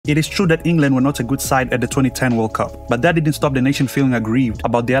It is true that England were not a good side at the 2010 World Cup, but that didn't stop the nation feeling aggrieved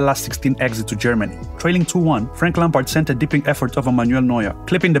about their last 16 exit to Germany. Trailing 2-1, Frank Lampard sent a dipping effort over Manuel Neuer,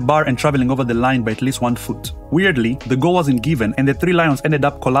 clipping the bar and traveling over the line by at least 1 foot. Weirdly, the goal wasn't given and the Three Lions ended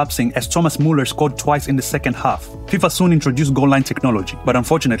up collapsing as Thomas Muller scored twice in the second half. FIFA soon introduced goal line technology, but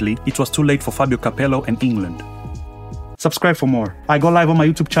unfortunately, it was too late for Fabio Capello and England. Subscribe for more. I go live on my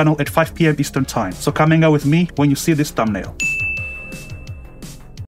YouTube channel at 5 PM Eastern Time, so come hang out with me when you see this thumbnail.